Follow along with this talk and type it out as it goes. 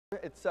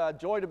It's a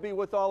joy to be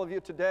with all of you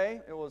today.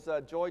 It was a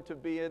joy to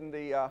be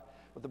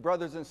with the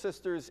brothers and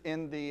sisters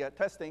in the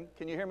testing.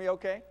 Can you hear me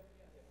okay?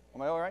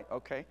 Am I all right?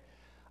 Okay.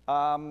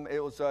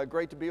 It was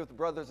great to be with the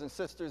brothers and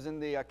sisters in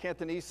the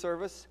Cantonese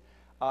service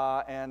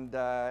and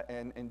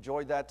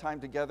enjoyed that time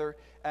together.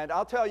 And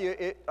I'll tell you,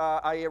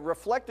 I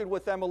reflected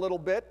with them a little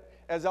bit,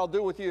 as I'll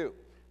do with you.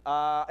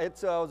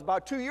 It was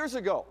about 2 years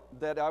ago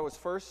that I was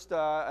first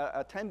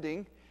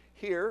attending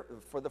here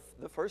for the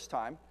first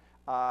time.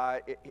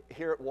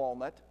 Here at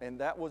Walnut, and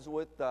that was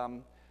with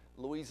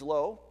Louise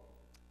Lowe,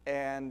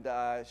 and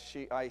I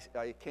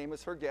came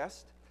as her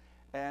guest,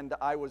 and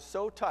I was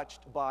so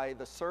touched by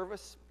the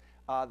service,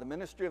 the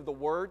ministry of the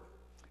Word,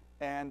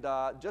 and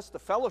just the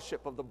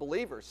fellowship of the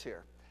believers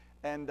here.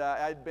 And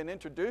I'd been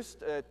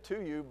introduced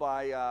to you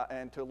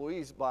and to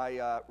Louise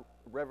by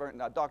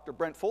Reverend Dr.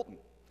 Brent Fulton,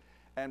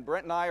 and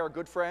Brent and I are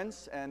good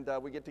friends, and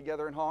we get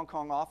together in Hong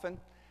Kong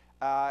often.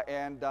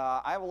 And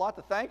I have a lot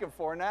to thank him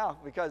for now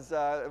because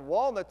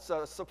Walnut's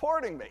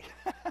supporting me.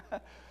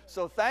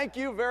 So thank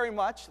you very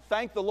much.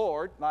 Thank the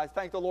Lord. I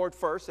thank the Lord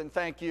first, and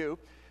thank you.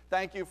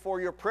 Thank you for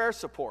your prayer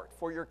support,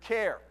 for your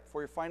care,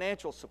 for your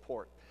financial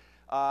support.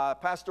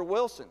 Pastor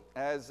Wilson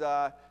has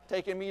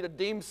taken me to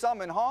dim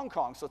sum in Hong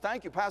Kong, so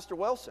thank you, Pastor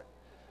Wilson.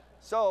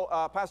 So,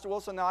 Pastor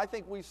Wilson, now I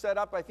think we've set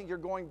up, I think you're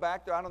going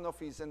back there. I don't know if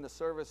he's in the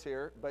service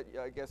here, but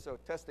I guess so.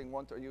 Testing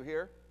one, are you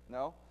here?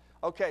 No?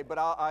 Okay, but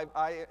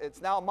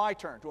it's now my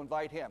turn to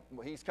invite him.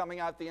 He's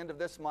coming out at the end of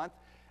this month,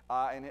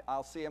 and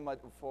I'll see him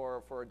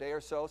for a day or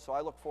so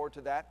I look forward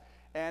to that.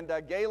 And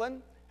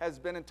Galen has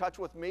been in touch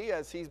with me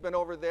as he's been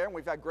over there, and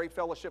we've had great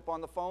fellowship on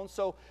the phone.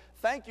 So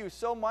thank you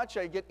so much.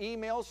 I get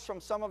emails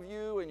from some of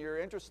you, and you're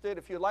interested.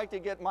 If you'd like to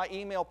get my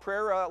email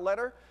prayer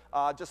letter,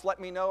 just let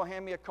me know,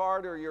 hand me a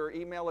card or your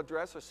email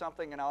address or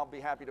something, and I'll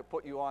be happy to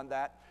put you on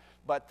that.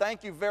 But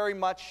thank you very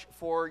much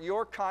for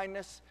your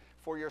kindness,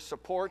 for your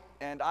support,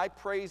 and I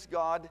praise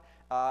God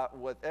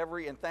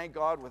and thank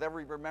God with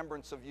every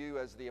remembrance of you,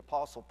 as the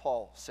Apostle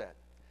Paul said.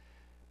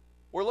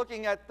 We're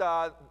looking at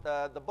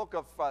the book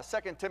of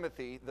 2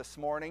 Timothy this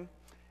morning,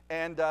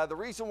 and the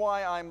reason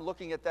why I'm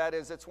looking at that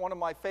is it's one of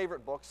my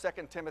favorite books,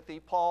 2 Timothy.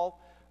 Paul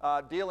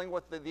dealing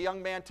with the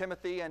young man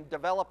Timothy and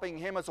developing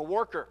him as a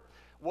worker.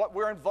 What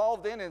we're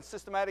involved in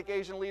systematic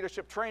Asian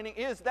leadership training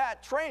is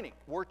that training.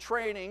 We're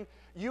training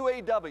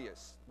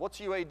UAWs.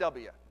 What's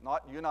UAW?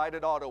 Not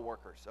United Auto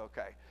Workers,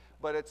 okay.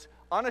 But it's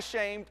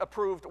unashamed,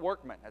 approved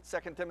workmen. At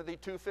 2 Timothy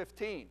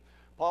 2:15,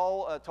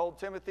 Paul told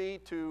Timothy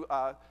to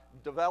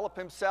develop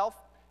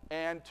himself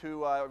and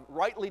to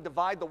rightly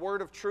divide the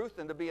word of truth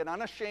and to be an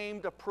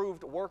unashamed,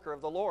 approved worker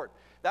of the Lord.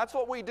 That's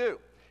what we do.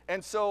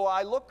 And so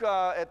I look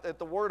at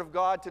the Word of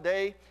God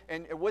today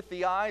and with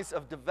the eyes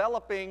of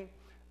developing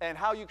and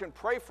how you can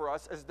pray for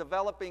us as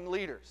developing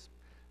leaders.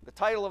 The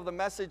title of the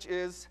message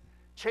is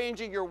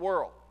Changing Your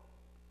World.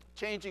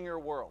 Changing Your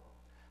World.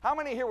 How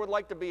many here would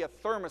like to be a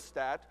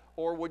thermostat,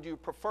 or would you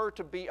prefer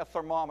to be a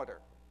thermometer?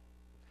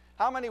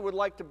 How many would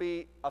like to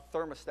be a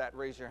thermostat?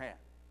 Raise your hand.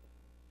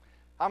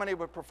 How many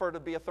would prefer to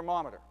be a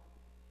thermometer?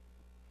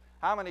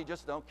 How many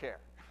just don't care?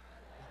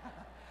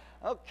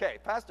 Okay,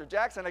 Pastor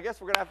Jackson, I guess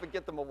we're going to have to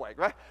get them away,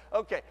 right?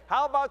 Okay,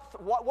 how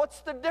about,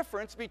 what's the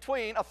difference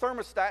between a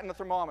thermostat and a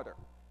thermometer?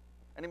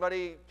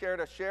 Anybody care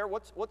to share?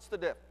 What's the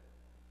diff?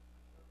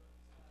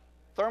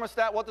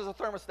 Thermostat, what does a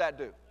thermostat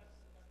do?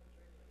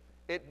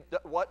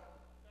 What?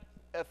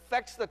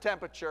 Affects the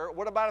temperature.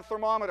 What about a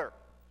thermometer?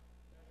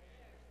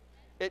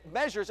 It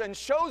measures and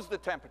shows the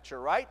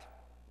temperature, right?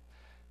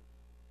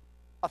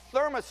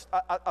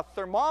 A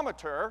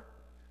thermometer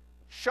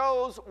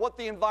shows what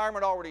the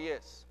environment already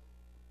is.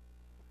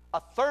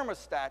 A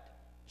thermostat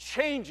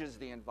changes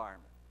the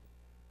environment.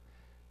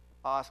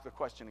 I'll ask the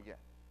question again.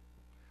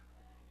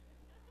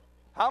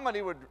 How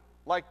many would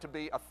like to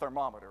be a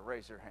thermometer?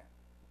 Raise your hand.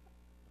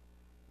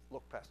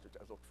 Look, Pastor.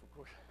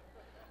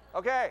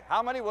 Okay,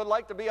 how many would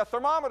like to be a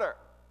thermometer?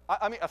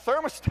 I mean, a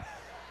thermostat.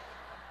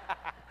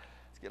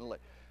 It's getting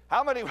late.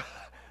 How many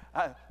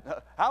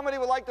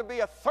would like to be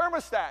a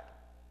thermostat?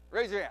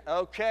 Raise your hand.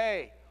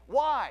 Okay.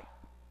 Why?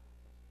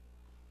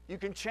 You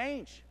can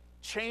change.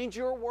 Change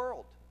your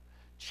world.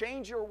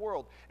 Change your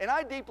world. And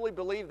I deeply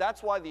believe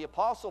that's why the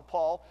Apostle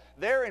Paul,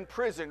 there in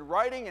prison,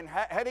 writing and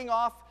heading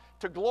off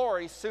to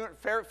glory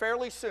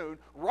fairly soon,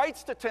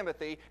 writes to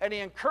Timothy, and he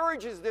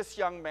encourages this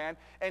young man,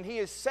 and he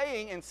is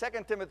saying in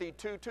 2 Timothy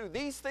 2:2,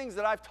 these things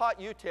that I've taught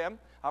you, Tim,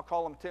 I'll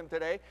call him Tim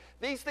today,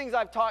 these things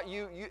I've taught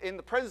you in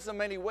the presence of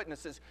many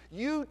witnesses,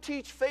 you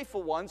teach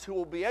faithful ones who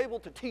will be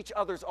able to teach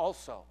others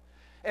also.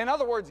 In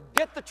other words,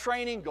 get the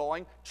training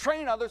going,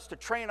 train others to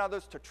train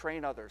others to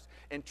train others,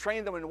 and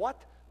train them in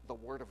what? The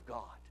Word of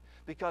God.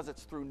 Because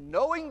it's through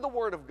knowing the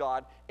Word of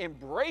God,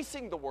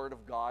 embracing the Word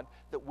of God,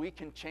 that we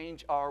can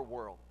change our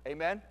world.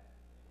 Amen?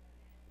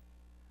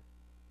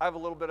 I have a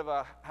little bit of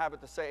a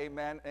habit to say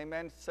amen.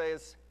 Amen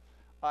says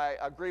I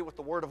agree with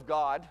the Word of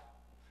God,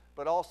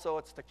 but also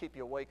it's to keep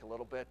you awake a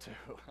little bit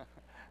too.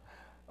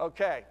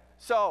 Okay,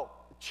 so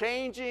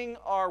changing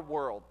our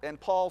world. And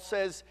Paul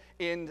says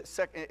in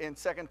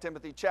 2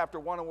 Timothy chapter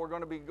 1, and we're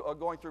going to be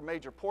going through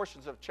major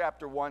portions of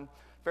chapter 1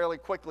 fairly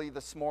quickly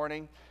this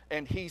morning.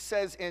 And he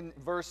says in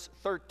verse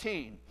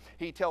 13,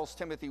 he tells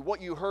Timothy,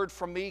 what you heard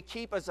from me,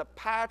 keep as a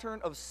pattern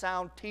of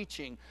sound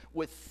teaching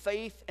with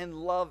faith and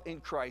love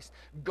in Christ.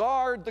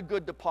 Guard the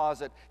good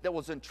deposit that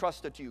was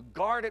entrusted to you.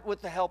 Guard it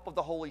with the help of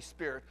the Holy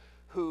Spirit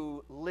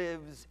who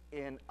lives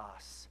in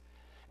us.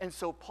 And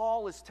so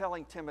Paul is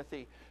telling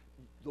Timothy,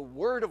 the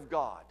Word of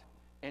God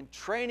and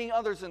training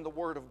others in the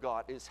Word of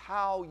God is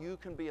how you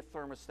can be a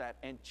thermostat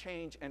and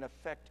change and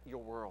affect your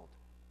world.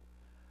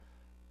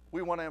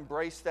 We want to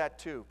embrace that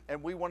too.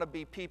 And we want to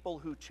be people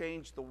who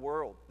change the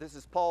world. This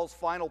is Paul's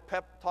final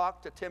pep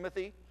talk to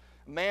Timothy,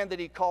 a man that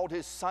he called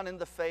his son in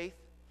the faith.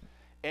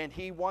 And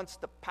he wants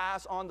to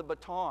pass on the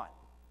baton.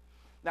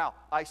 Now,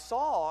 I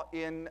saw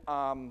in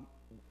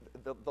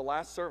the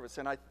last service,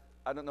 and I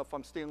don't know if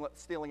I'm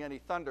stealing any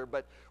thunder,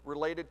 but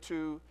related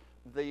to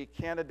the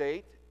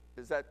candidate,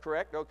 is that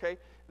correct? Okay.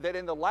 That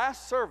in the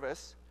last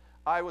service,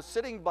 I was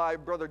sitting by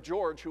Brother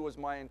George, who was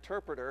my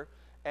interpreter,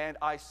 and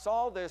I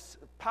saw this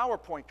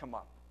PowerPoint come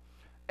up.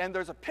 And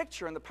there's a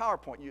picture in the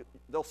PowerPoint.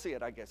 They'll see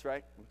it, I guess,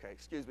 right? Okay,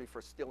 excuse me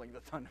for stealing the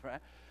thunder,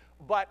 right?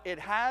 But it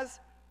has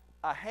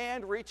a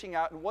hand reaching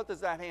out, and what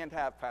does that hand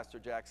have, Pastor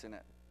Jackson, in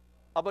it?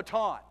 A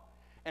baton.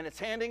 And it's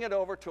handing it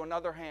over to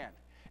another hand.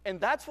 And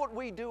that's what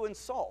we do in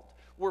SALT.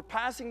 We're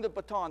passing the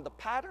baton, the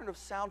pattern of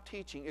sound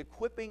teaching,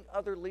 equipping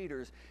other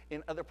leaders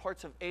in other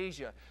parts of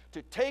Asia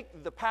to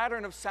take the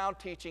pattern of sound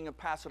teaching and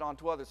pass it on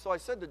to others. So I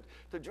said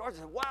to George, I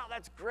said, wow,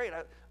 that's great.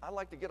 I'd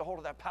like to get a hold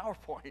of that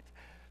PowerPoint,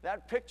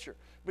 that picture,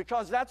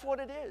 because that's what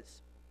it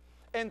is.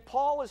 And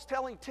Paul is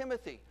telling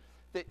Timothy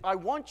that I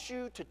want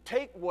you to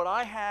take what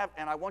I have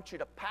and I want you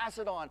to pass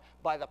it on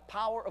by the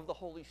power of the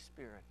Holy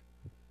Spirit.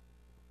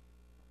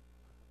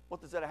 What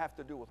does that have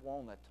to do with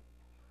Walnut?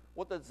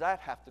 What does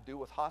that have to do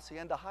with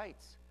Hacienda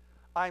Heights?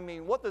 I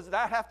mean, what does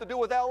that have to do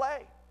with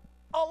LA?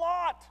 A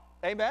lot.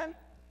 Amen?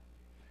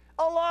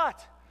 A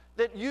lot.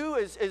 That you,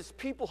 as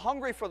people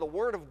hungry for the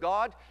Word of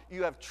God,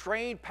 you have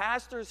trained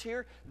pastors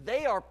here.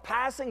 They are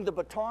passing the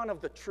baton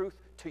of the truth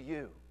to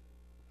you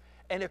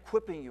and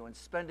equipping you and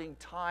spending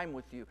time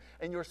with you.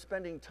 And you're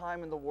spending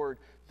time in the Word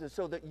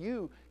so that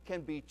you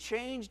can be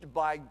changed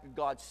by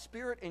God's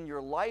Spirit in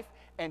your life.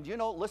 And you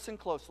know, listen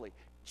closely.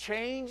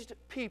 Changed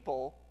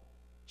people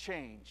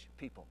change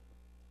people.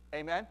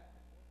 Amen?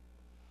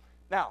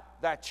 Now,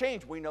 that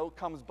change we know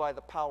comes by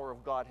the power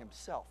of God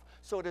Himself.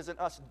 So it isn't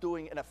us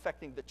doing and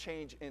affecting the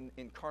change in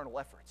carnal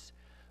efforts.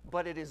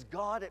 But it is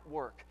God at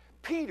work.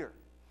 Peter,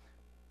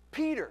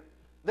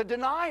 the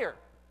denier,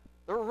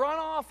 the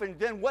runoff and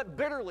then wept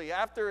bitterly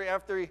after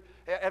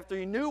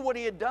he knew what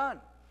he had done.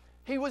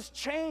 He was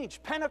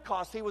changed.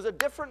 Pentecost, he was a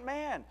different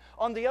man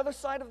on the other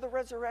side of the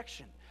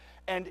resurrection.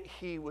 And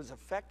he was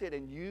affected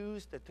and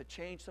used to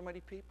change so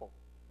many people.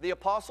 The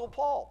Apostle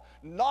Paul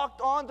knocked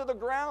onto the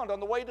ground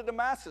on the way to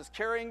Damascus,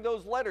 carrying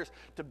those letters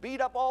to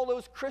beat up all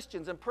those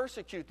Christians and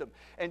persecute them.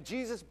 And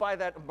Jesus, by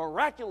that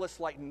miraculous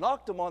light,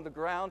 knocked him on the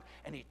ground,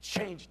 and He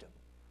changed him.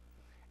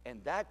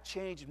 And that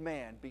changed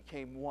man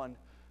became one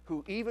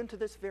who, even to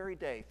this very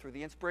day, through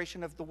the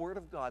inspiration of the Word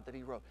of God that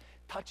he wrote,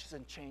 touches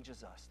and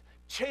changes us.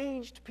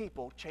 Changed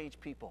people change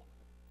people.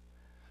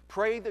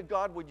 Pray that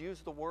God would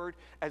use the Word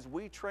as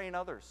we train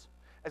others,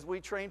 as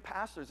we train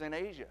pastors in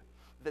Asia,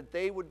 that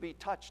they would be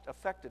touched,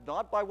 affected,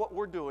 not by what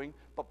we're doing,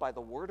 but by the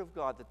Word of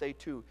God, that they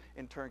too,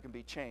 in turn, can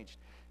be changed.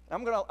 And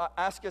I'm going to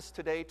ask us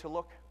today to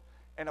look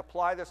and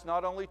apply this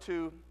not only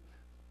to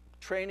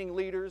training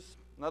leaders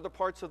in other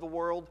parts of the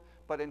world,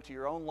 but into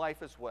your own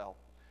life as well.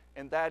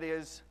 And that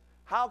is,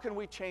 how can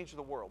we change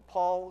the world?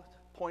 Paul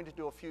pointed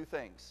to a few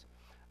things,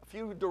 a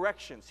few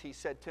directions he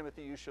said,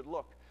 Timothy, you should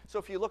look. So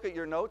if you look at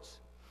your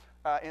notes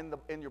in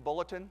your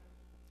bulletin,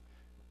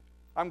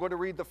 I'm going to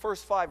read the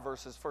first 5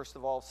 verses, first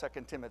of all,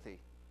 2 Timothy.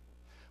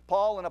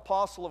 Paul, an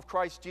apostle of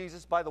Christ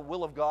Jesus by the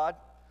will of God,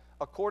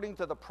 according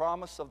to the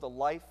promise of the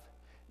life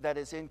that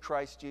is in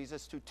Christ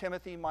Jesus, to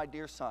Timothy, my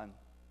dear son,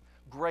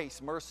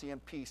 grace, mercy,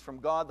 and peace from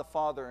God the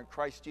Father and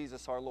Christ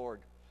Jesus our Lord.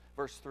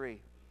 Verse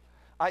 3.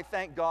 I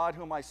thank God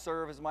whom I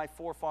serve as my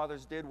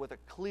forefathers did with a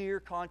clear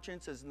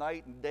conscience as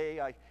night and day.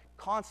 I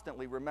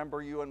constantly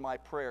remember you in my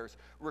prayers.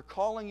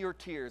 Recalling your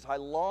tears, I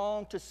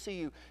long to see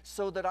you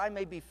so that I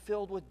may be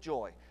filled with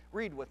joy.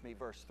 Read with me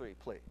verse 3,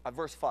 please.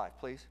 Verse 5,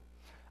 please.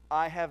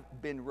 I have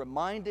been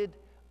reminded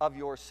of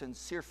your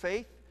sincere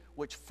faith,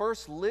 which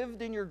first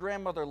lived in your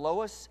grandmother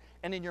Lois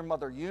and in your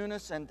mother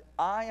Eunice, and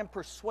I am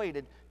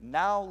persuaded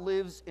now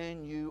lives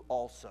in you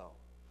also.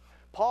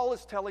 Paul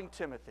is telling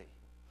Timothy,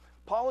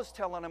 Paul is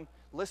telling him,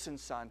 listen,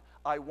 son,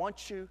 I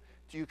want you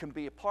can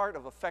be a part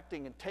of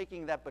affecting and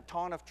taking that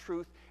baton of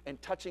truth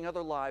and touching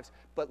other lives,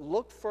 but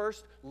look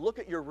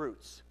at your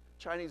roots.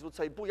 Chinese would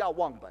say, 不要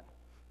忘本.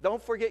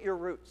 Don't forget your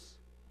roots.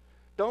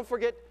 Don't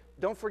forget,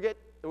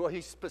 well,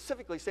 he's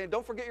specifically saying,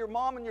 don't forget your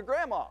mom and your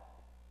grandma.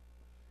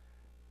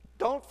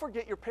 Don't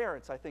forget your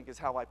parents, I think is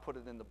how I put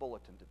it in the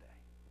bulletin today.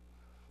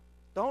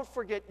 Don't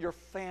forget your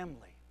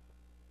family.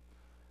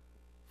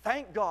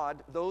 Thank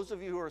God, those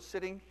of you who are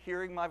sitting,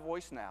 hearing my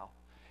voice now,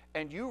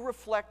 and you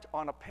reflect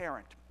on a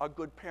parent, a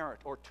good parent,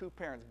 or two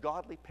parents,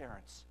 godly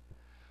parents,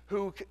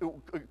 who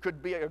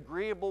could be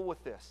agreeable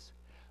with this.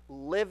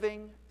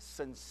 Living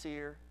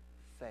sincere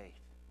faith.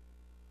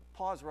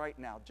 Pause right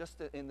now, just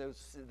in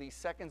these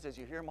seconds as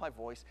you hear my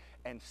voice,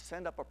 and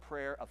send up a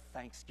prayer of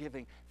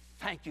thanksgiving.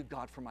 Thank you,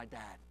 God, for my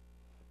dad.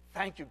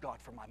 Thank you, God,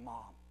 for my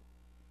mom.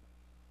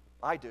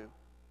 I do.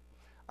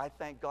 I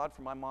thank God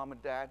for my mom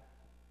and dad.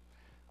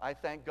 I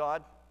thank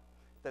God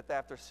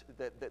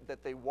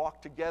that they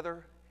walk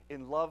together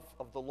in love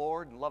of the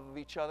Lord and love of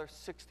each other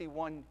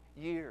 61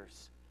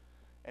 years.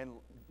 And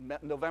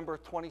November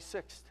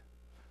 26th,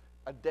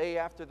 a day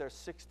after their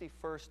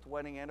 61st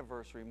wedding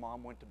anniversary,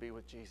 Mom went to be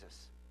with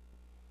Jesus.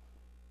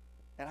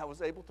 And I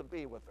was able to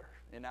be with her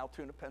in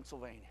Altoona,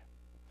 Pennsylvania.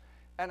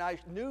 And I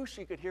knew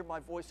she could hear my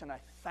voice, and I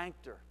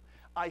thanked her.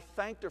 I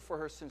thanked her for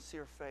her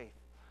sincere faith.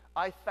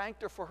 I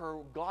thanked her for her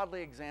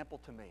godly example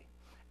to me.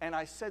 And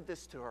I said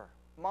this to her,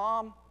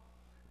 Mom,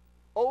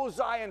 oh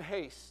Zion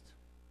haste.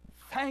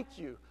 Thank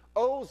you,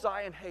 oh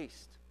Zion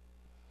haste.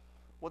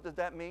 What did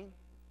that mean?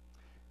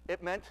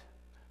 It meant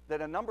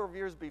that a number of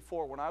years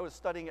before, when I was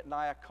studying at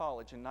Nyack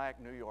College in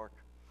Nyack, New York,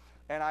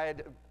 and I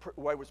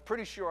was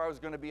pretty sure I was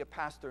going to be a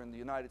pastor in the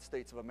United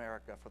States of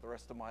America for the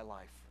rest of my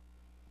life.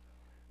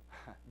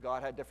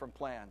 God had different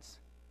plans.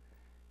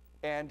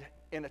 And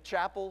in a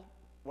chapel,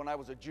 when I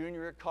was a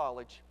junior at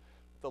college,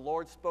 the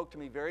Lord spoke to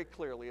me very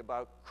clearly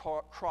about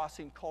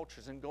crossing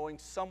cultures and going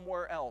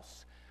somewhere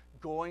else,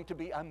 going to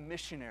be a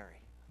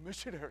missionary. A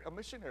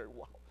missionary,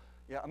 wow.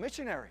 Yeah, a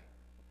missionary.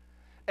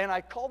 And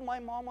I called my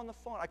mom on the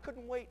phone. I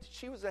couldn't wait.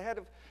 She was at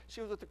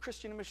the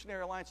Christian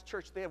Missionary Alliance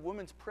Church. They have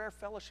Women's Prayer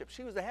Fellowship.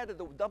 She was the head of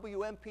the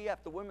WMPF,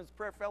 the Women's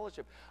Prayer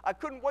Fellowship. I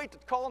couldn't wait to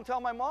call and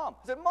tell my mom.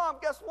 I said, Mom,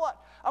 guess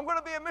what? I'm going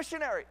to be a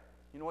missionary.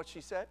 You know what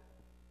she said?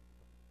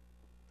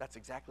 That's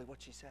exactly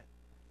what she said.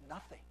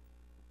 Nothing.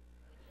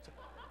 Said,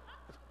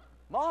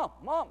 Mom,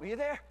 are you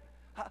there?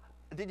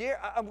 Did you hear?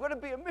 I'm going to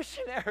be a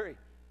missionary.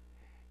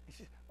 And she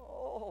said,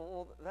 oh,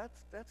 well,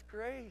 that's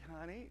great,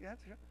 honey. I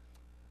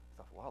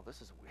thought, wow,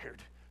 this is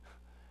weird.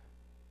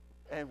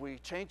 And we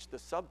changed the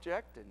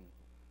subject and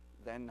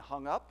then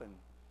hung up.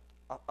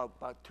 And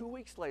about 2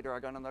 weeks later, I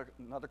got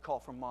another call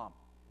from Mom.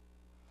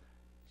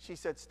 She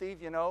said, Steve,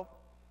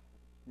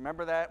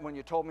 remember that when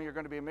you told me you're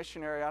going to be a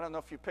missionary? I don't know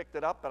if you picked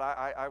it up, but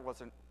I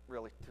wasn't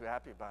really too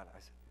happy about it. I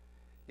said,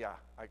 yeah,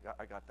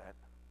 I got that.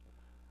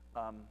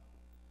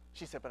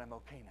 She said, but I'm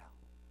okay now.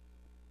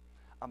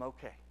 I'm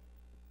okay.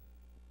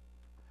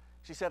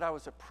 She said, I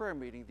was at prayer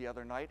meeting the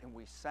other night, and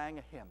we sang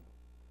a hymn.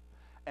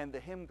 And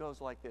the hymn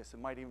goes like this. It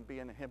might even be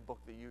in a hymn book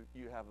that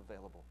you have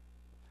available.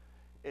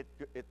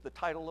 The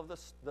title of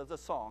the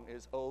song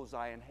is, O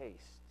Zion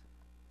Haste.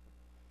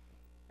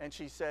 And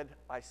she said,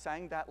 I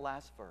sang that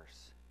last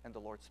verse, and the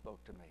Lord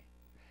spoke to me.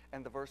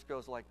 And the verse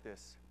goes like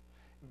this.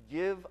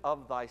 Give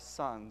of thy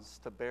sons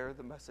to bear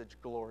the message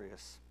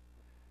glorious.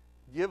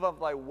 Give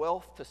of thy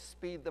wealth to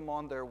speed them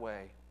on their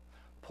way.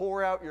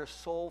 Pour out your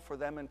soul for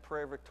them in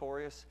prayer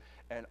victorious,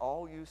 and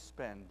all you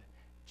spend,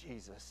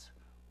 Jesus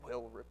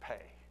will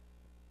repay.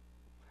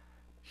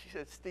 She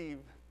said, Steve,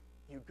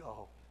 you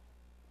go.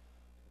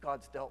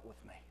 God's dealt with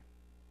me.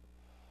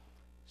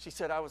 She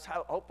said, I was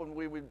hoping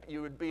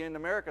you would be in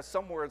America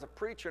somewhere as a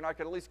preacher, and I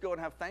could at least go and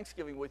have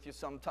Thanksgiving with you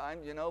sometime,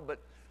 but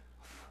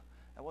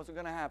that wasn't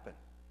going to happen.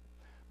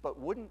 But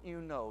wouldn't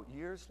you know,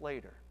 years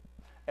later,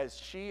 as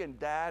she and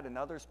Dad and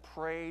others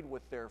prayed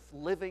with their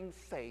living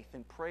faith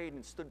and prayed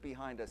and stood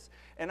behind us,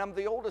 and I'm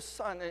the oldest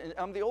son, and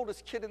I'm the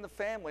oldest kid in the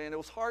family, and it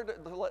was hard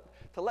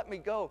to let me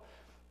go.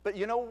 But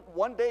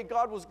one day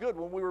God was good.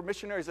 When we were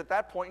missionaries at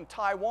that point in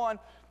Taiwan,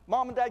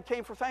 Mom and Dad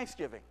came for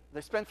Thanksgiving.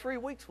 They spent 3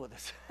 weeks with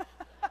us.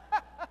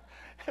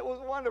 It was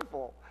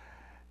wonderful.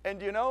 And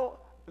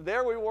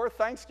there we were,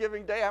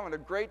 Thanksgiving Day, having a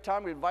great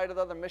time. We invited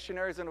other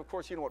missionaries, and of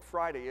course, you know what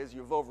Friday is.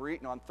 You've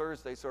overeaten on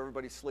Thursday, so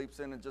everybody sleeps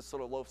in and just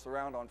sort of loafs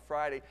around on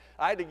Friday.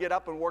 I had to get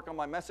up and work on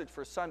my message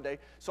for Sunday,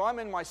 so I'm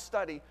in my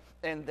study,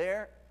 and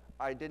there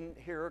I didn't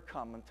hear her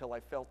come until I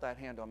felt that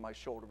hand on my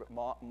shoulder, but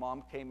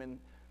Mom came in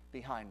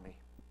behind me.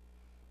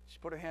 She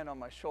put her hand on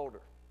my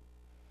shoulder.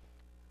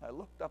 I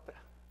looked up,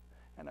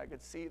 and I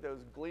could see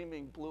those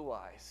gleaming blue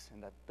eyes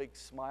and that big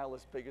smile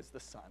as big as the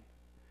sun,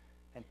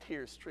 and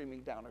tears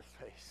streaming down her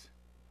face.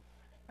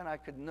 And I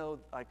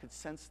could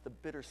sense the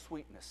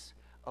bittersweetness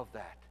of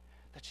that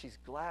she's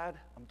glad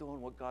I'm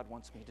doing what God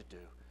wants me to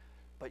do,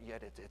 but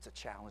yet it's a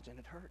challenge and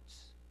it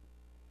hurts.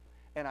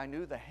 And I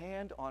knew the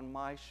hand on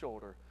my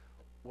shoulder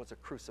was a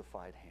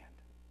crucified hand.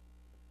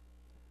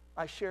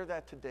 I share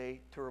that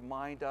today to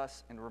remind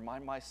us and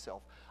remind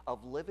myself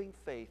of living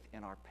faith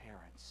in our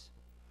parents.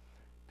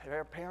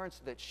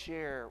 Parents that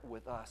share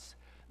with us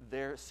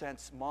their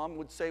sense. Mom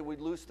would say we'd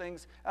lose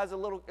things as a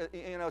little,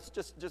 it's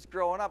just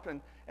growing up,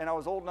 and I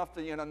was old enough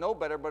to know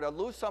better, but I'd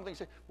lose something,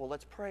 say, well,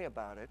 let's pray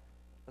about it.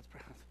 Let's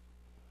pray.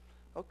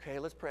 Okay,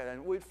 let's pray.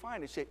 And we'd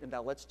find it.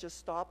 Now let's just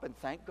stop and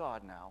thank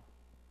God now.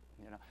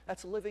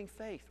 That's living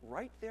faith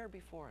right there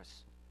before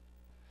us.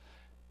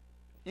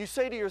 You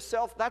say to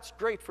yourself, that's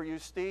great for you,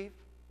 Steve.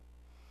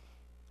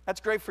 That's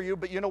great for you,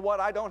 but you know what?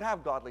 I don't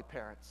have godly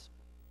parents.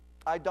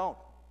 I don't.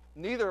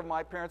 Neither of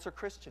my parents are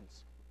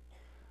Christians.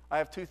 I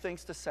have two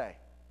things to say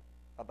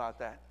about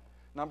that.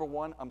 Number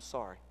one, I'm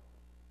sorry.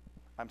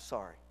 I'm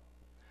sorry.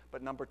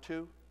 But number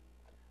two,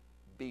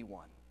 be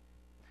one.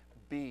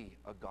 Be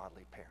a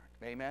godly parent.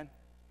 Amen?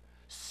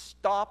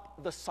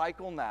 Stop the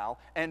cycle now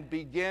and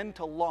begin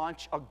to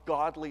launch a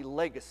godly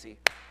legacy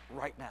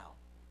right now.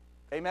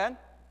 Amen?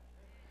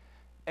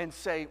 And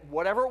say,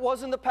 whatever it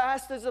was in the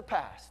past is the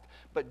past.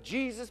 But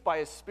Jesus, by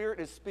His Spirit,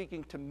 is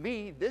speaking to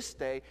me this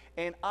day,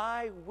 and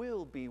I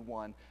will be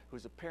one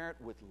who's a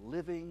parent with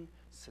living,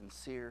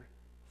 sincere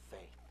faith.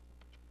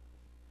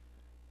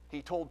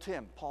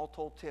 Paul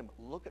told Tim,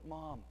 look at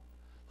Mom.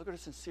 Look at her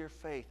sincere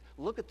faith.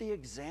 Look at the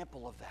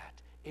example of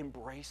that.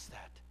 Embrace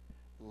that.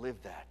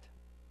 Live that.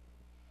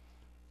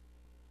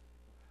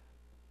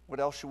 What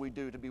else should we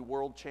do to be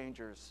world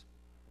changers?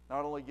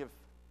 Not only give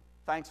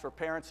thanks for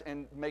parents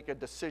and make a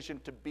decision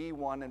to be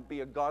one and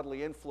be a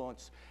godly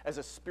influence as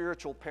a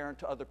spiritual parent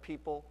to other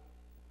people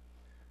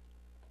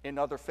in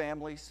other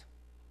families.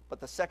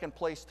 But the second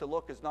place to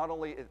look is not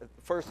only,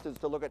 first is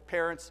to look at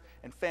parents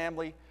and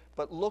family,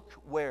 but look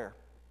where?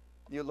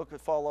 You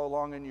follow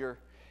along in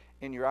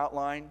your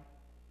outline.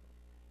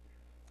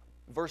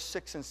 Verse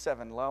 6 and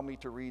 7, allow me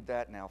to read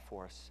that now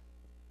for us.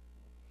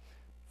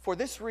 For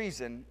this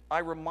reason, I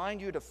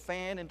remind you to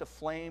fan into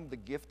flame the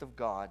gift of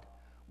God,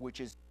 which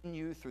is in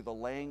you through the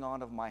laying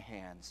on of my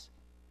hands.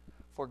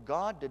 For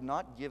God did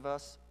not give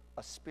us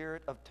a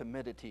spirit of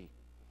timidity,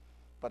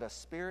 but a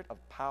spirit of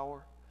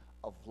power,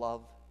 of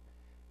love,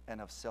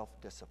 and of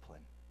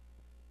self-discipline.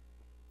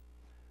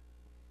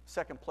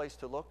 Second place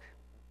to look,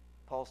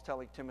 Paul's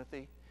telling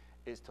Timothy,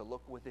 is to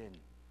look within.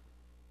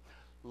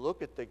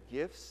 Look at the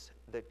gifts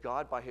that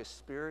God by His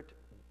Spirit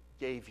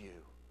gave you,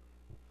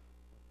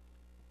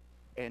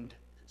 and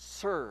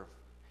serve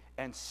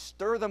and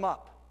stir them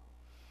up.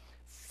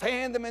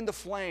 Fan them into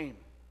flame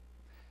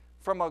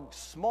from a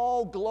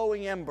small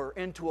glowing ember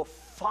into a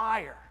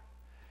fire.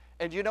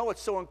 And you know,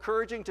 it's so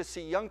encouraging to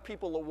see young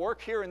people at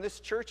work here in this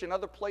church and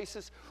other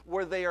places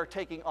where they are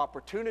taking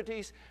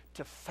opportunities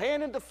to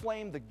fan into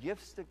flame the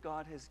gifts that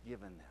God has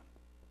given them.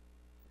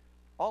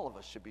 All of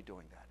us should be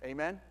doing that.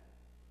 Amen?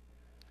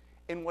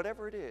 In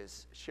whatever it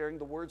is, sharing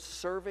the word,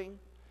 serving,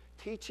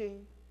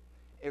 teaching,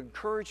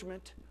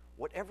 encouragement,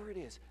 whatever it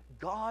is,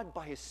 God,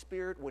 by His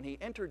Spirit, when He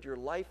entered your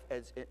life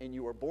and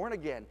you were born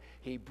again,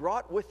 He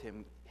brought with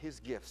Him His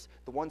gifts,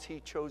 the ones He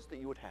chose that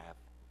you would have.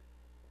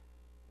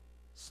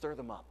 Stir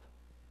them up.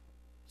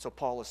 So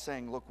Paul is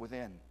saying, look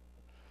within.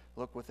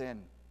 Look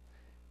within.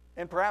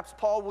 And perhaps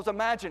Paul was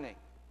imagining,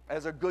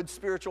 as a good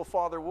spiritual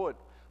father would,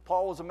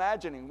 Paul was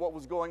imagining what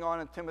was going on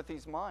in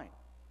Timothy's mind.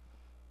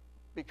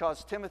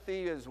 Because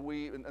Timothy, as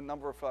a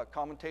number of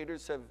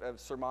commentators have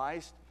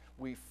surmised,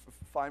 we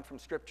find from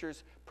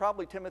scriptures,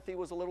 probably Timothy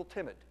was a little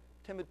timid.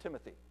 Timid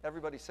Timothy.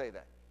 Everybody say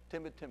that.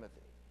 Timid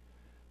Timothy.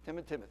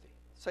 Timid Timothy.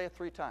 Say it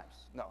 3 times.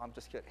 No, I'm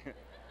just kidding.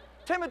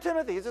 Timid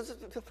Timothy.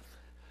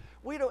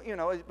 We don't,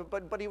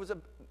 but he was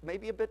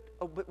maybe a bit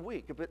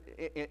weak, a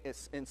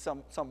bit in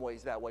some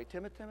ways that way.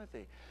 Timid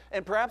Timothy.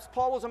 And perhaps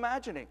Paul was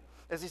imagining,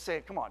 as he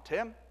said, come on,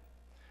 Tim,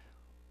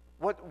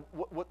 what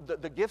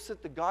the gifts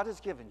that God has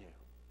given you.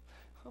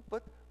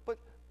 But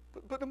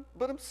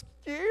I'm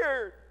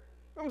scared.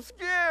 I'm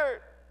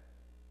scared.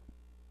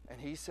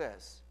 And he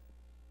says,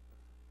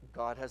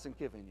 God hasn't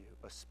given you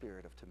a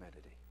spirit of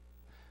timidity.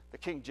 The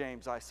King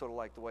James, I sort of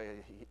like the way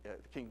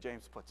King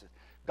James puts it.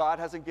 God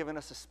hasn't given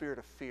us a spirit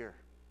of fear,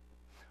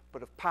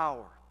 but of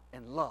power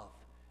and love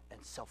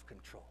and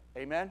self-control.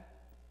 Amen?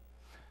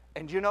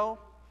 And you know,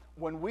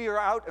 when we are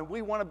out and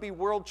we want to be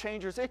world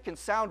changers, it can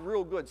sound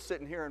real good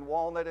sitting here in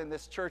Walnut in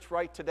this church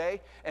right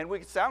today, and we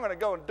can say, I'm going to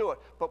go and do it.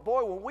 But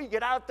boy, when we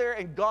get out there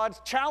and God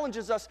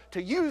challenges us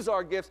to use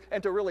our gifts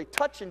and to really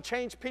touch and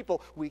change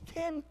people, we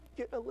can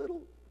get a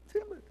little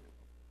timid.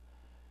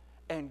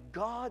 And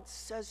God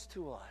says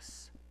to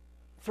us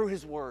through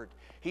His Word,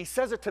 He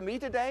says it to me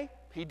today,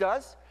 He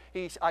does,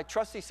 I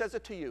trust He says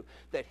it to you,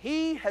 that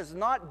He has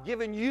not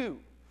given you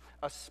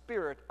a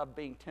spirit of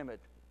being timid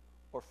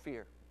or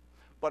fear,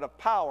 but of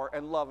power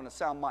and love and a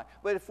sound mind.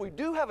 But if we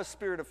do have a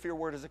spirit of fear,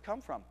 where does it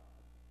come from?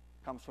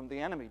 It comes from the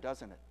enemy,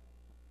 doesn't it?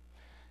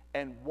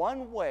 And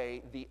one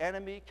way the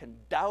enemy can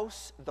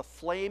douse the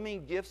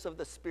flaming gifts of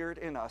the Spirit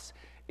in us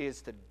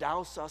is to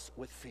douse us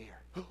with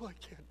fear. Oh, I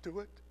can't do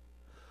it.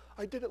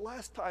 I did it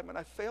last time and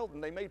I failed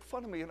and they made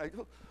fun of me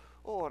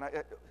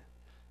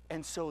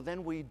and so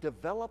then we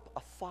develop a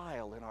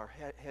file in our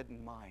head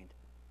and mind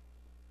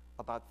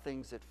about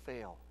things that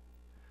fail.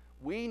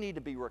 We need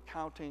to be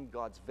recounting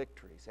God's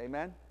victories.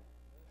 Amen?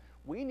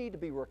 We need to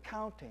be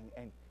recounting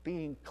and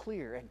being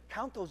clear and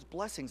count those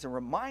blessings and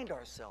remind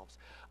ourselves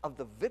of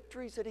the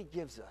victories that He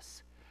gives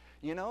us.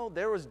 You know,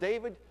 there was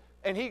David,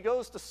 and he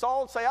goes to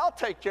Saul and say, I'll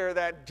take care of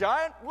that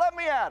giant. Let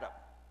me at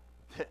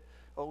him.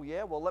 Oh,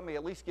 yeah? Well, let me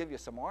at least give you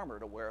some armor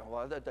to wear.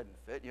 Well, that doesn't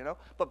fit, you know.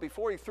 But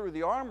before he threw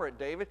the armor at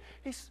David,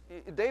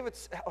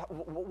 David's,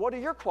 what are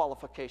your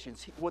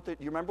qualifications? You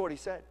remember what he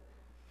said?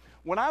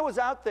 When I was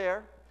out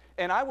there,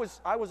 and I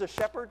was a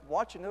shepherd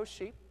watching those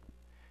sheep,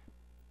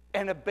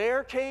 and a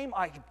bear came,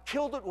 I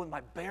killed it with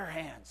my bare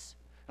hands.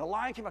 And a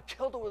lion came, I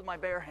killed it with my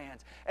bare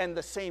hands. And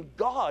the same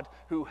God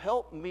who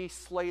helped me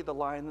slay the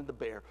lion and the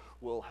bear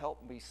will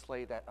help me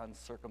slay that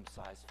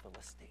uncircumcised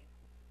Philistine.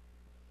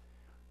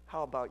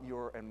 How about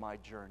your and my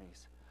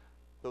journeys?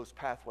 Those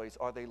pathways,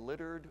 are they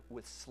littered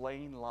with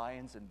slain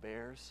lions and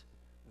bears?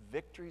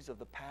 Victories of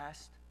the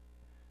past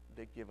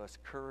that give us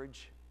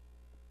courage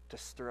to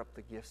stir up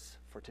the gifts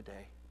for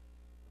today?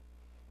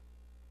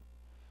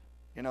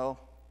 You know,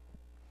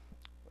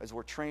 as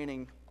we're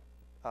training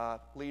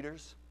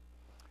leaders,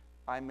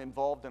 I'm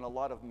involved in a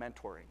lot of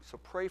mentoring. So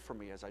pray for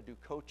me as I do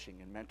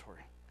coaching and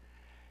mentoring.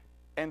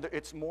 And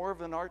it's more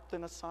of an art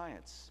than a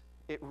science.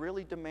 It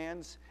really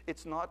demands,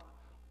 it's not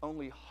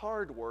only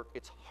hard work,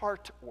 it's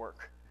heart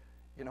work.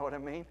 You know what I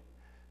mean?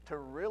 To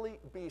really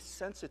be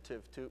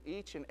sensitive to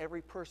each and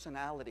every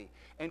personality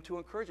and to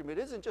encourage them. It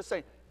isn't just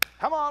saying,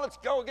 come on, let's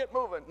go, get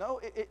moving. No,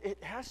 it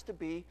has to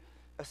be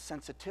a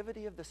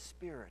sensitivity of the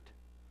Spirit.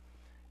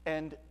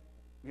 And,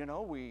 you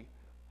know, we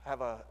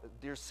have a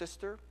dear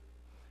sister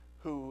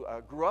who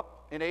grew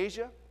up in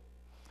Asia,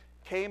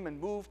 came and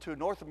moved to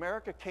North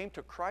America, came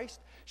to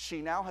Christ.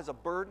 She now has a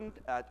burden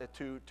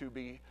to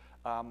be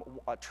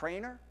a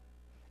trainer.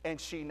 And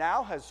she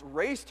now has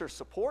raised her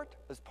support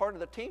as part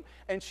of the team.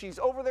 And she's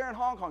over there in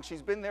Hong Kong.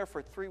 She's been there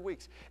for 3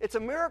 weeks. It's a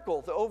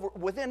miracle that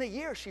within a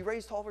year she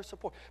raised all of her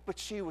support. But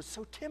she was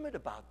so timid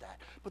about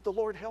that. But the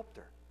Lord helped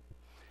her.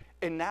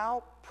 And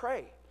now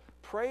pray.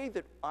 Pray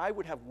that I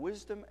would have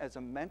wisdom as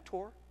a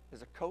mentor,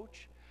 as a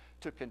coach,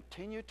 to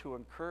continue to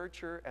encourage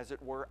her, as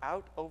it were,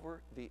 out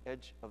over the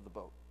edge of the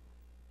boat.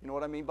 You know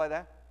what I mean by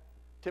that?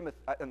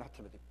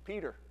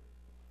 Peter,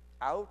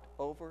 out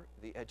over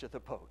the edge of the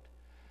boat,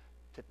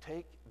 to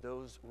take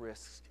those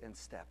risks and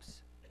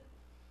steps.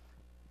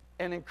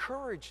 And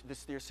encourage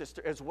this dear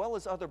sister, as well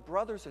as other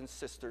brothers and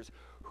sisters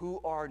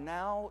who are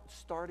now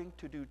starting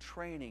to do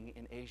training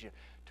in Asia,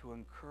 to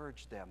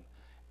encourage them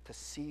to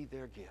see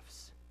their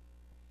gifts.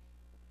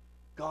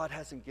 God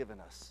hasn't given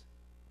us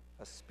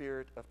a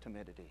spirit of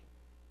timidity,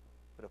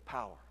 but of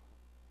power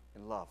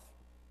and love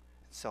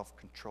and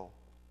self-control.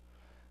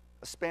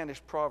 A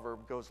Spanish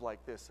proverb goes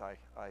like this,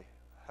 I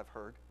have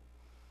heard.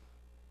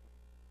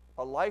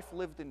 A life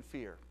lived in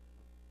fear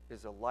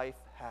is a life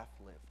half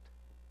lived.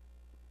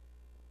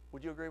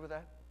 Would you agree with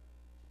that?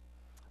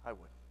 I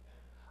would.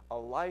 A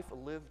life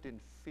lived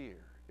in fear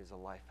is a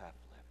life half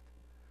lived.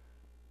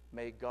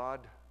 May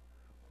God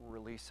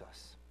release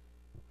us.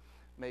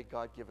 May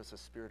God give us a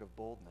spirit of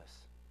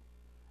boldness.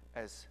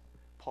 As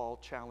Paul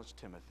challenged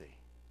Timothy,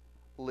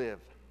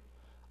 live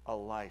a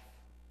life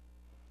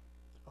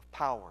of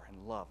power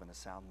and love and a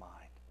sound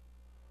mind.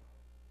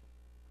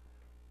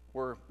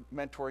 We're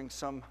mentoring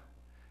some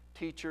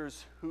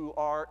teachers who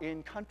are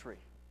in country.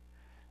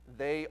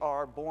 They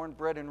are born,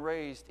 bred, and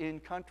raised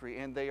in country,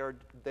 and they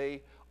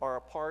are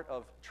a part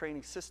of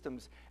training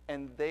systems,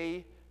 and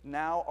they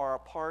now are a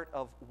part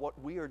of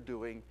what we are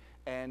doing,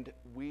 and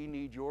we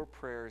need your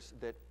prayers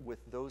that with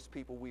those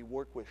people we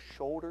work with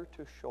shoulder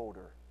to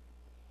shoulder,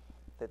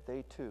 that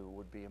they too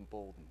would be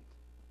emboldened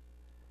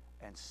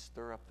and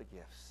stir up the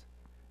gifts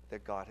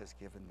that God has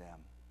given them.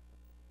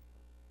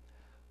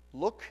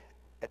 Look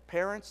at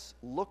parents,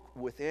 look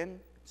within,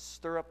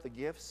 stir up the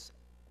gifts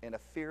in a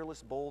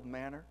fearless, bold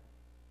manner.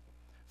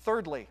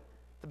 Thirdly,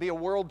 to be a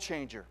world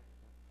changer.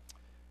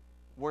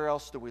 Where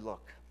else do we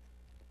look?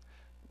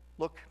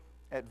 Look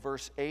at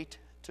verse 8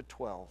 to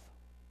 12.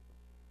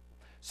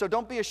 So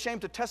don't be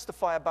ashamed to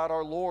testify about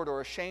our Lord,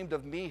 or ashamed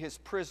of me, his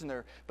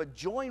prisoner, but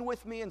join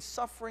with me in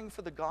suffering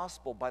for the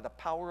gospel by the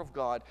power of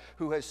God,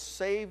 who has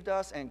saved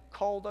us and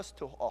called us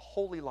to a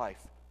holy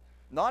life,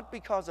 not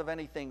because of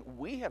anything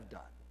we have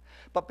done,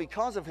 but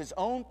because of his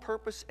own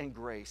purpose and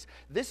grace.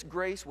 This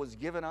grace was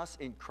given us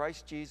in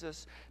Christ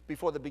Jesus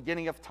before the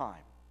beginning of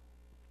time.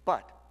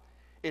 But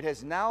it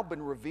has now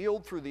been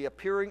revealed through the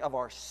appearing of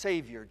our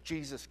Savior,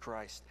 Jesus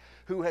Christ,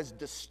 who has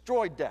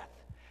destroyed death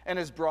and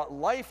has brought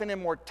life and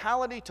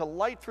immortality to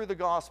light through the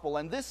gospel.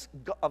 And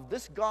of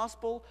this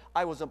gospel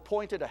I was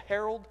appointed a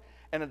herald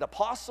and an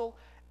apostle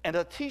and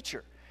a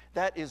teacher.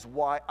 That is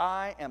why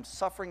I am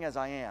suffering as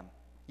I am.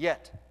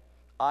 Yet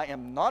I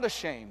am not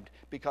ashamed,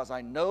 because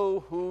I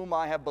know whom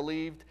I have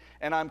believed,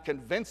 and I'm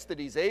convinced that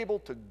he's able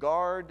to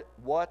guard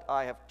what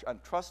I have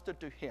entrusted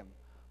to him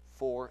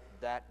for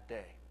that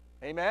day.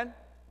 Amen?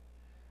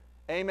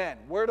 Amen.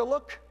 Where to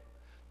look?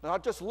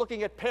 Not just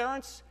looking at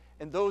parents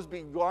and those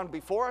being gone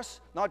before us,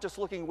 not just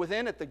looking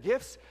within at the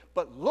gifts,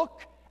 but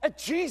look at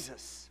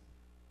Jesus.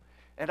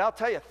 And I'll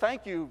tell you,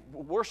 thank you,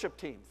 worship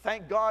team.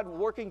 Thank God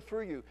working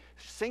through you,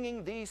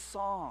 singing these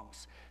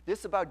songs.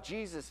 This about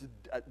Jesus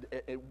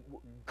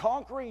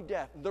conquering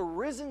death, the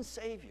risen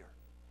Savior.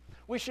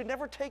 We should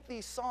never take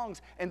these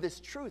songs and this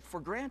truth for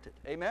granted.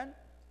 Amen?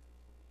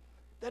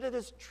 that it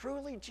is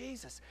truly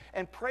Jesus.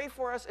 And pray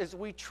for us as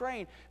we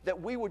train,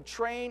 that we would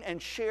train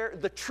and share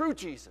the true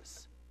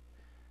Jesus.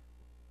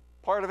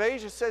 Part of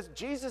Asia says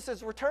Jesus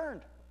has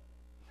returned.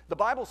 The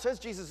Bible says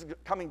Jesus is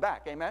coming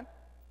back, amen?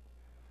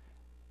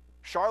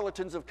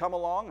 Charlatans have come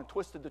along and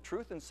twisted the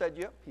truth and said,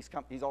 yep,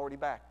 he's already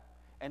back.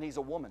 And he's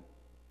a woman.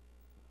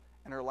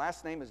 And her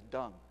last name is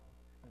Dung,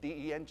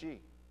 D-E-N-G.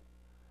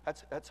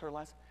 That's her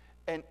last.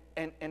 And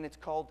it's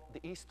called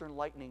the Eastern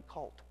Lightning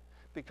Cult,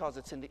 because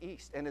it's in the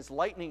east. And as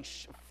lightning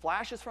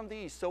flashes from the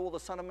east, so will the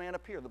Son of Man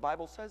appear. The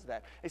Bible says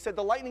that. They said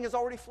the lightning has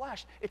already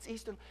flashed. It's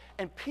eastern.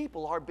 And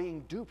people are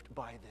being duped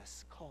by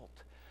this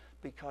cult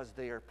because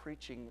they are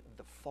preaching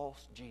the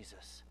false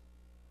Jesus.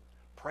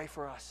 Pray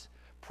for us.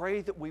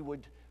 Pray that we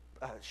would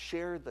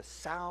share the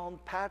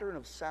sound pattern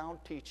of sound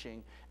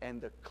teaching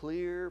and the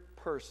clear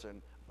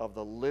person of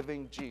the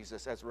living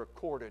Jesus as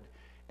recorded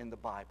in the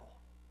Bible.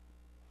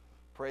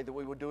 Pray that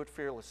we would do it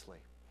fearlessly.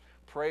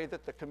 Pray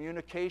that the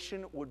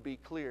communication would be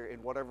clear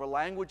in whatever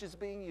language is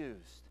being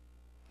used.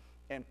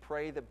 And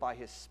pray that by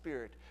His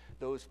Spirit,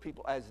 those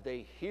people, as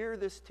they hear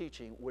this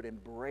teaching, would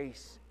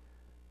embrace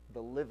the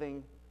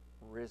living,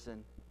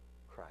 risen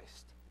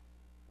Christ.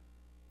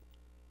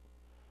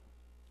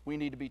 We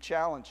need to be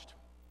challenged.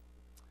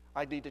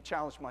 I need to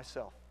challenge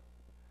myself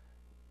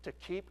to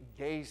keep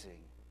gazing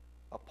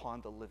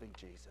upon the living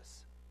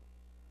Jesus,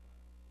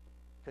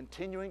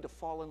 continuing to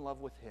fall in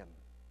love with Him,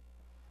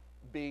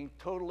 being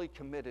totally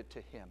committed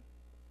to Him,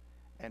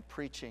 and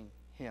preaching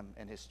Him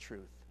and His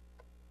truth.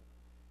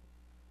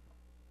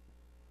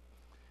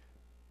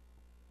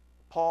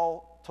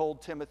 Paul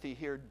told Timothy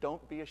here,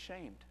 don't be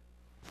ashamed.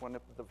 When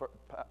the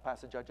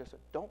passage I just said,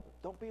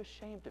 don't be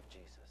ashamed of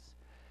Jesus.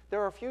 There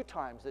are a few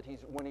times that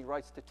when he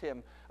writes to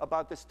Tim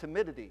about this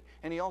timidity,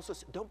 and he also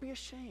said, don't be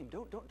ashamed.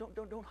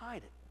 Don't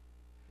hide it.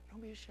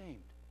 Don't be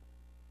ashamed.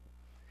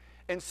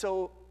 And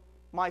so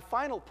my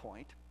final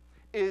point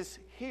is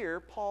here,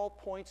 Paul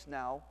points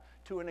now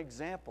to an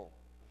example,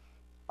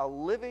 a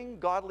living,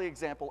 godly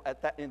example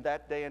in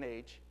that day and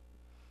age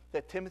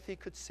that Timothy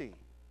could see.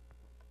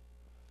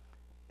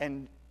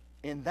 And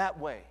in that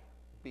way,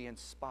 be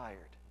inspired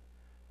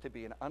to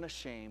be an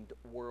unashamed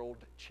world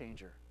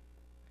changer.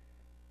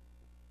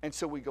 And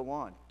so we go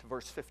on to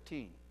verse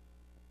 15.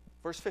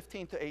 Verse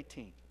 15 to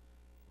 18.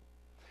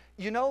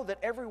 You know that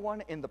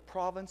everyone in the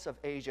province of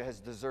Asia has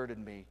deserted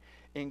me,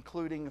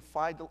 including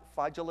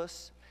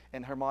Phygelus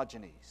and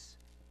Hermogenes.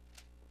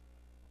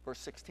 Verse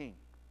 16.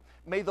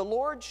 May the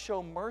Lord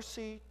show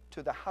mercy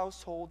to the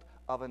household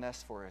of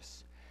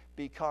Onesiphorus,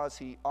 because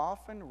he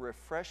often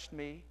refreshed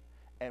me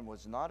and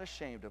was not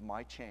ashamed of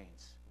my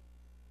chains.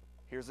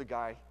 Here's a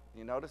guy,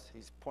 you notice?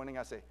 He's pointing,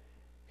 I say,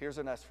 here's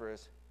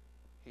Onesiphorus.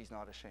 He's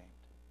not ashamed.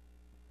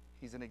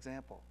 He's an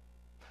example.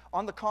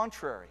 On the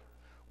contrary,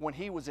 when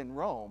he was in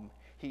Rome,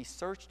 he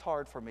searched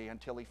hard for me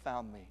until he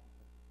found me.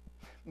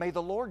 May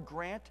the Lord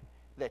grant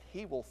that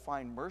he will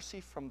find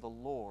mercy from the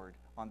Lord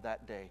on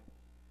that day.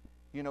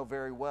 You know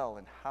very well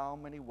in how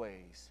many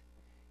ways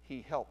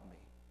he helped me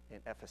in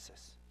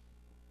Ephesus.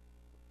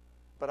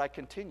 But I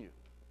continue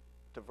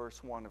to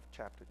verse 1 of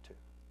chapter 2.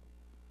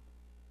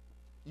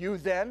 You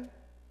then,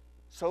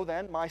 so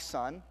then, my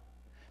son,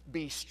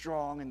 be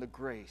strong in the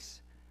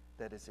grace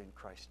that is in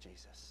Christ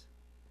Jesus.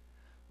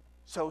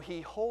 So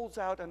he holds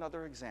out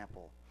another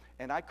example,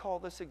 and I call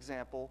this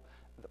example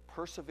the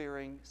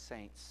persevering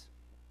saints.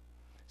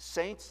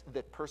 Saints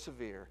that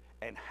persevere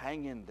and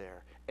hang in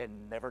there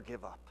and never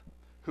give up.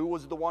 Who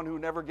was the one who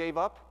never gave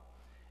up?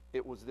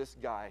 It was this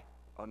guy,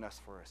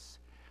 Onesiphorus.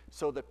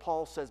 So that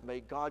Paul says,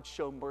 may God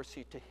show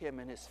mercy to him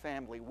and his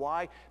family.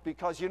 Why?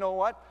 Because you know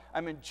what?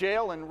 I'm in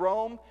jail in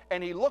Rome,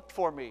 and he looked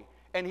for me.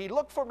 And he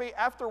looked for me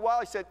after a while.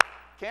 He said,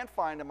 can't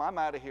find him. I'm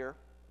out of here.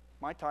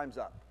 My time's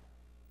up.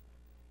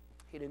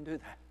 He didn't do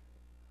that.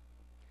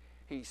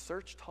 He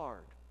searched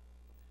hard.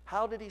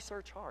 How did he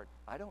search hard?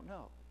 I don't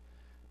know.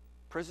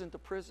 Prison to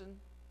prison,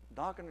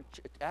 knocking,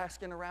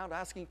 asking around,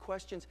 asking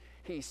questions.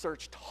 He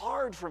searched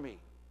hard for me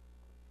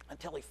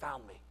until he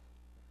found me.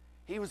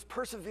 He was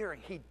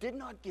persevering. He did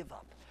not give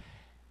up.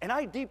 And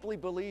I deeply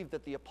believe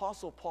that the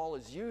Apostle Paul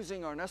is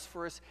using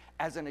Onesiphorus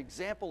as an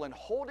example and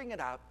holding it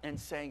out and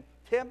saying,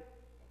 Tim,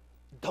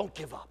 don't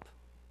give up.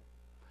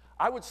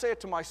 I would say it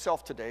to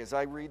myself today as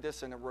I read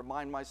this and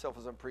remind myself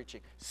as I'm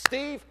preaching,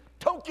 Steve,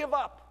 don't give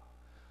up.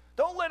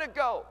 Don't let it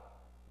go.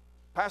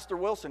 Pastor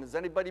Wilson, has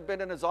anybody been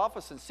in his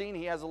office and seen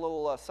he has a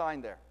little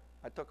sign there?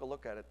 I took a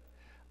look at it.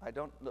 I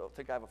don't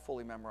think I have it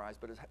fully memorized,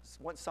 but it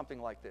went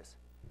something like this.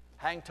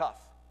 Hang tough.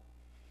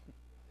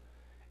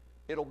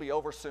 It'll be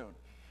over soon.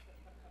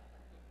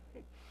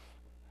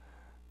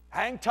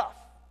 Hang tough.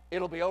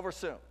 It'll be over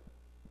soon.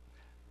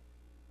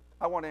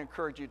 I want to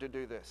encourage you to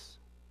do this.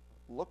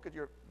 Look at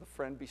the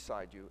friend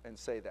beside you and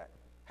say that.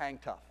 Hang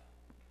tough.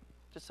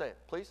 Just say it,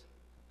 please.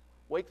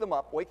 Wake them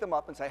up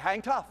and say,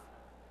 hang tough.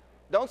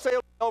 Don't say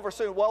it'll be over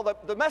soon. Well,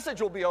 the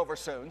message will be over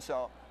soon,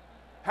 so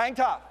hang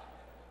tough.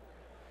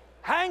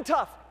 Hang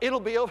tough. It'll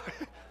be over.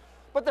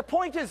 But the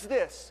point is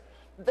this.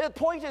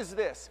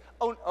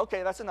 Oh,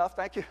 okay, that's enough.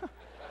 Thank you.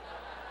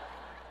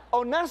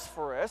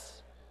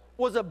 Onesiphorus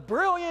was a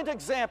brilliant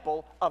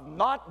example of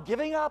not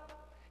giving up.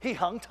 He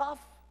hung tough,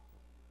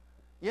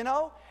 you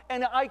know?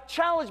 And I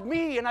challenge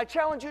me and I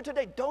challenge you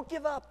today, don't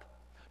give up.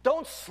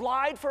 Don't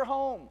slide for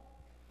home.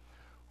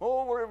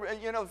 Oh,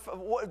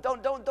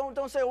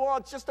 don't say, well,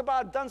 it's just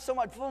about done so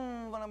much,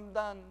 boom, when I'm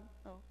done.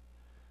 No.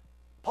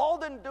 Paul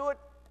didn't do it,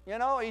 you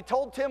know. He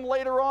told Tim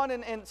later on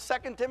in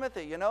 2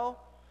 Timothy, you know,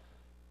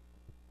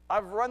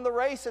 I've run the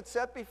race that's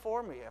set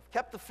before me. I've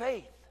kept the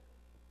faith.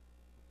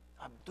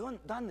 I've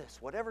done this,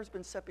 whatever's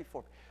been set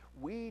before me.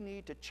 We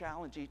need to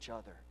challenge each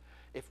other.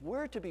 If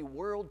we're to be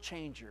world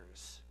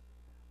changers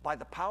by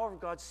the power of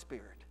God's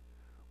Spirit,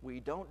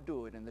 we don't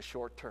do it in the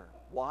short term.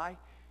 Why?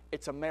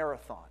 It's a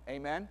marathon.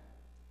 Amen?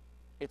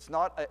 It's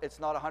not a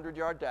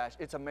 100-yard dash.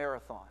 It's a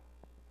marathon.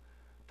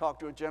 Talked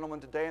to a gentleman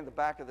today in the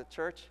back of the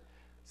church.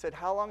 Said,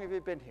 how long have you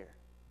been here?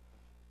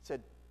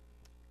 Said,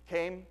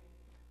 came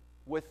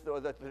with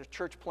the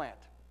church plant.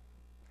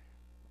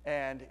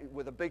 And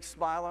with a big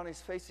smile on his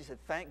face, he said,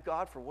 thank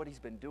God for what he's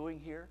been doing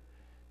here.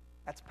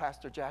 That's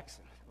Pastor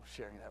Jackson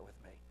sharing that with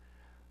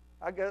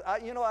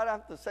me. You know, I'd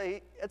have to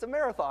say, it's a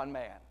marathon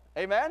man.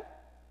 Amen?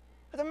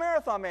 It's a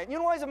marathon man. You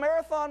know why he's a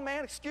marathon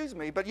man? Excuse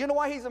me, but you know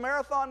why he's a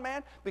marathon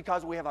man?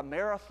 Because we have a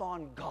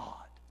marathon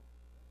God.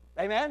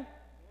 Amen?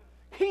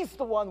 He's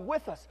the one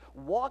with us,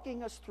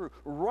 walking us through,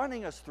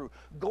 running us through,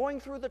 going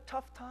through the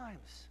tough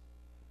times.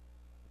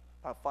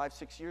 About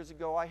 5-6 years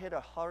ago, I hit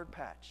a hard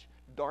patch,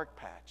 dark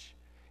patch.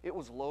 It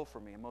was low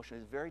for me emotionally.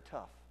 It was very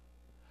tough.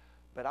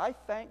 But I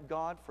thank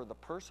God for the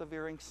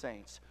persevering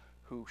saints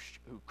who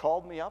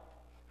called me up,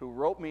 who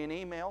wrote me an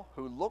email,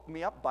 who looked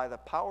me up by the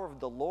power of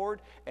the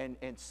Lord and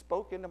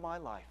spoke into my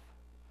life.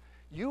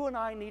 You and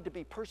I need to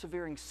be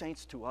persevering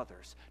saints to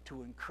others,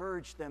 to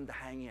encourage them to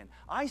hang in.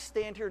 I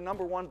stand here,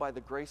 number one, by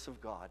the grace of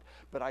God,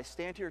 but I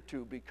stand here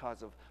too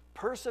because of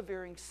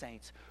persevering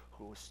saints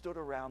who stood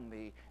around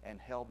me and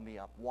held me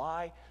up.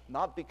 Why?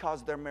 Not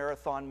because they're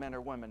marathon men or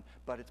women,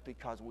 but it's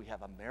because we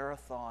have a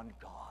marathon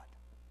God.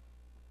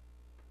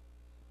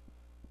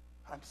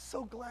 I'm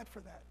so glad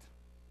for that.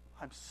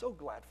 I'm so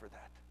glad for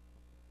that.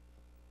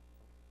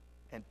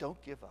 And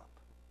don't give up.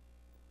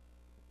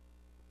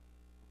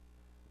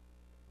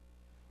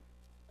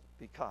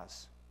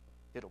 Because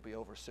it'll be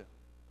over soon.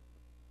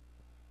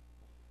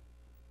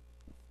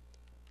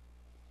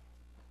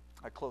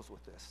 I close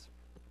with this.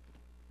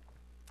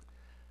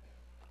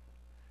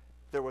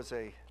 There was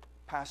a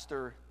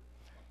pastor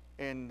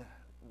in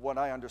what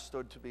I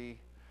understood to be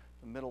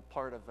the middle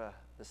part of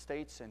the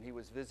States, and he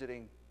was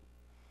visiting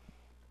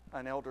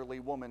an elderly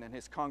woman in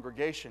his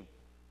congregation.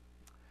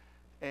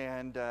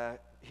 And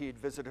he had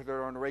visited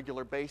her on a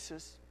regular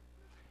basis.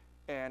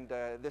 And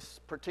this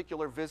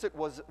particular visit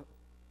was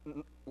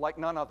like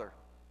none other.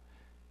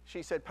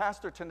 She said,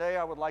 Pastor, today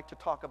I would like to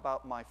talk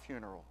about my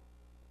funeral.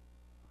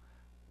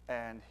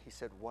 And he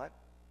said, what?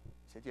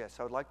 He said, yes,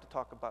 I would like to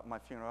talk about my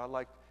funeral. I'd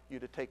like you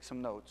to take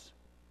some notes.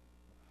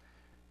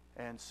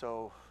 And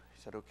so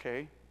he said,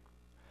 okay.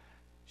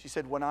 She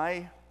said, when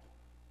I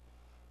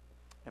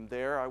am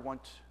there, I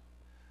want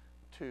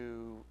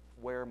to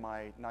wear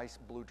my nice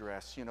blue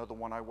dress, you know, the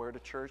one I wear to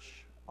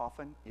church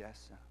often?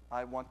 Yes,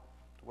 I want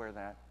to wear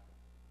that.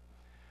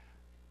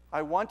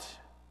 I want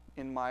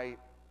in my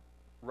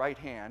right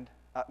hand,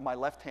 my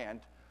left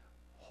hand,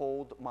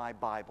 hold my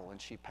Bible.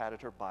 And she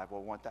patted her Bible.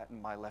 I want that in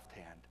my left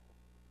hand.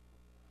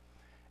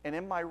 And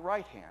in my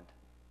right hand,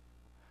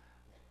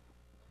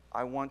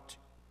 I want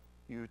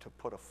you to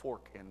put a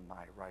fork in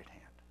my right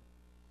hand.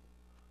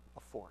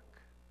 A fork.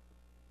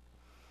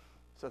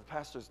 So the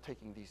pastor's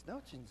taking these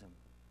notes and saying,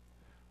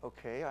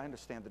 okay, I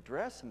understand the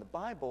dress and the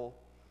Bible,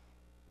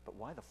 but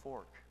why the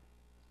fork?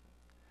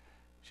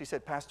 She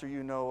said, Pastor,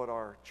 you know at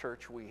our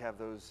church we have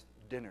those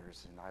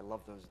dinners, and I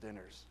love those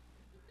dinners.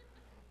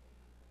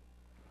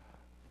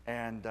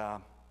 And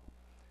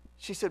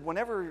she said,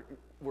 whenever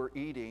we're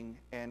eating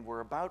and we're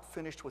about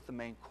finished with the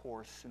main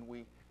course and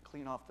we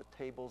clean off the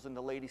tables and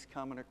the ladies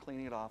come and are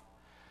cleaning it off,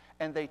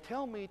 and they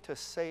tell me to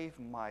save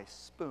my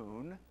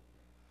spoon,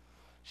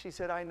 she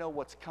said, I know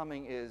what's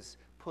coming is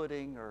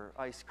pudding or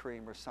ice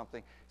cream or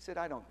something. She said,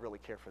 I don't really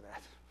care for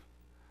that.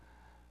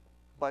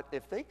 But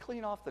if they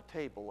clean off the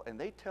table and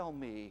they tell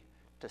me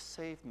to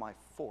save my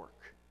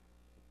fork,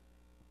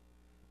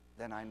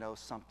 then I know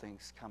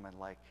something's coming,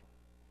 like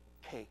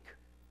cake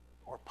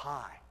or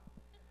pie.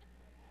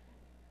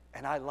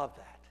 And I love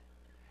that.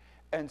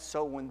 And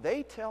so when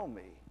they tell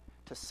me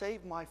to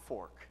save my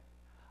fork,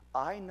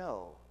 I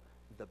know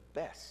the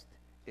best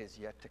is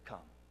yet to come.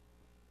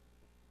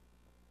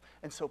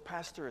 And so,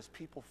 Pastor, as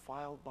people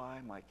filed by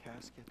my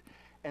casket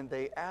and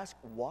they ask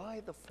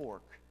why the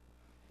fork,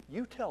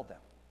 you tell them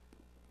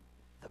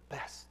the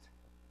best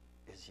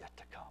is yet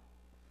to come.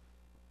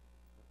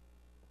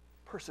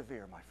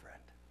 Persevere, my friend.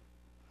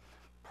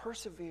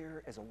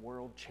 Persevere as a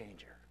world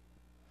changer,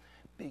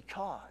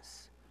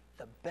 because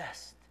the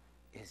best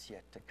is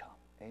yet to come.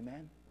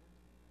 Amen?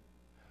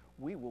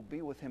 we will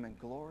be with him in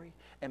glory.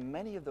 And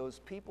many of those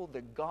people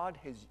that God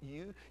has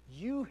used,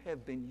 you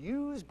have been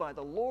used by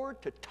the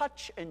Lord to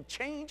touch and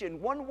change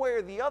in one way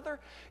or the other.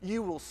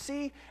 You will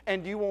see,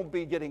 and you won't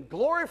be getting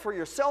glory for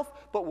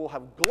yourself, but will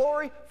have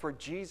glory for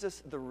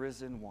Jesus, the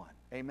risen one.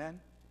 Amen?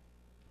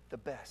 The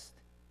best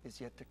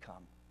is yet to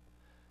come.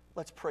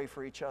 Let's pray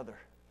for each other,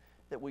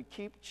 that we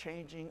keep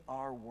changing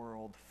our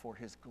world for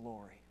his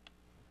glory.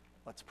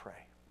 Let's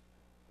pray.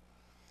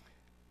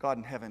 God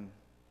in heaven,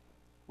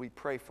 we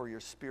pray for your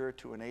Spirit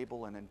to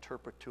enable and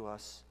interpret to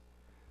us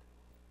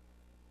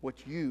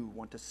what you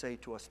want to say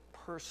to us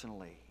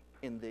personally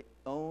in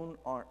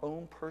our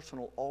own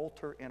personal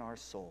altar in our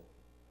soul.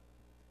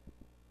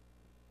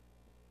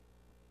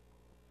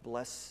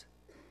 Bless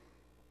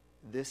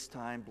this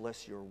time.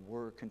 Bless your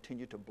word.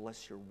 Continue to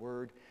bless your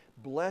word.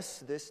 Bless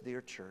this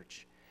dear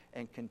church,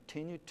 and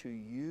continue to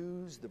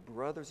use the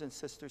brothers and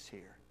sisters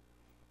here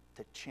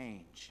to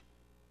change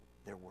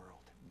their world.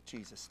 In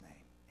Jesus'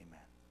 name.